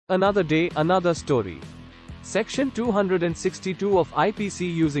Another day, another story. Section 262 of IPC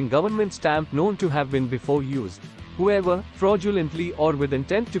using government stamp known to have been before used. Whoever, fraudulently or with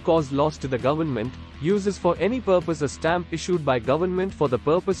intent to cause loss to the government, uses for any purpose a stamp issued by government for the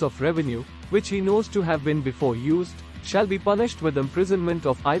purpose of revenue, which he knows to have been before used, shall be punished with imprisonment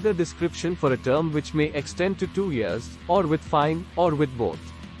of either description for a term which may extend to 2 years, or with fine, or with both.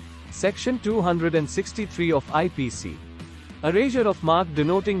 Section 263 of IPC. Erasure of mark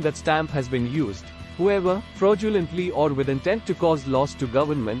denoting that stamp has been used. Whoever, fraudulently or with intent to cause loss to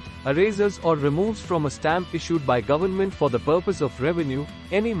government, erases or removes from a stamp issued by government for the purpose of revenue,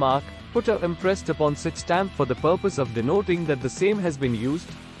 any mark, put or impressed upon such stamp for the purpose of denoting that the same has been used,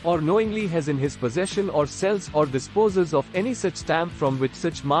 or knowingly has in his possession or sells or disposes of any such stamp from which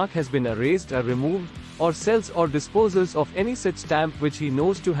such mark has been erased or removed, or sells or disposes of any such stamp which he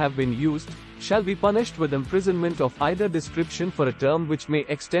knows to have been used, shall be punished with imprisonment of either description for a term which may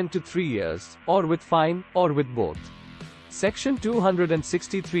extend to 3 years, or with fine, or with both. Section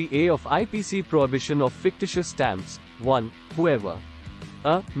 263A of IPC Prohibition of fictitious stamps. 1. Whoever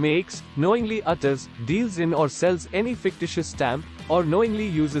makes, knowingly utters, deals in or sells any fictitious stamp, or knowingly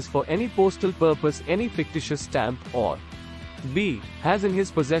uses for any postal purpose any fictitious stamp, or b. has in his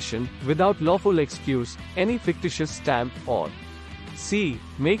possession, without lawful excuse, any fictitious stamp, or c.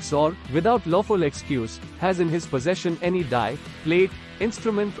 makes or, without lawful excuse, has in his possession any die, plate,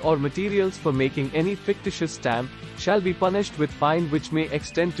 instrument or materials for making any fictitious stamp, shall be punished with fine which may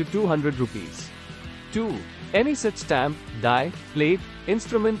extend to 200 rupees. 2. Any such stamp, die, plate,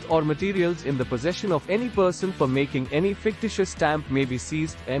 instrument or materials in the possession of any person for making any fictitious stamp may be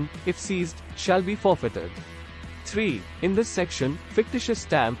seized and, if seized, shall be forfeited. 3. In this section, fictitious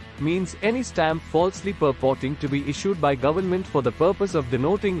stamp means any stamp falsely purporting to be issued by government for the purpose of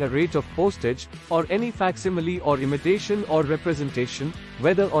denoting a rate of postage, or any facsimile or imitation or representation,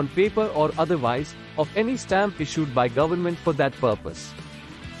 whether on paper or otherwise, of any stamp issued by government for that purpose.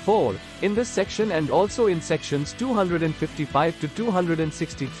 4. In this section and also in sections 255 to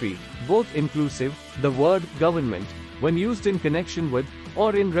 263, both inclusive, the word government, when used in connection with,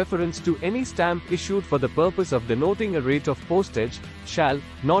 or in reference to any stamp issued for the purpose of denoting a rate of postage, shall,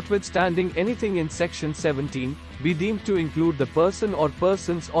 notwithstanding anything in section 17, be deemed to include the person or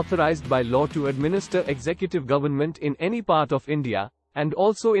persons authorized by law to administer executive government in any part of India, and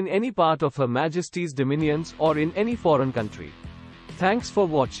also in any part of Her Majesty's dominions or in any foreign country. Thanks for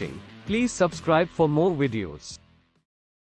watching. Please subscribe for more videos.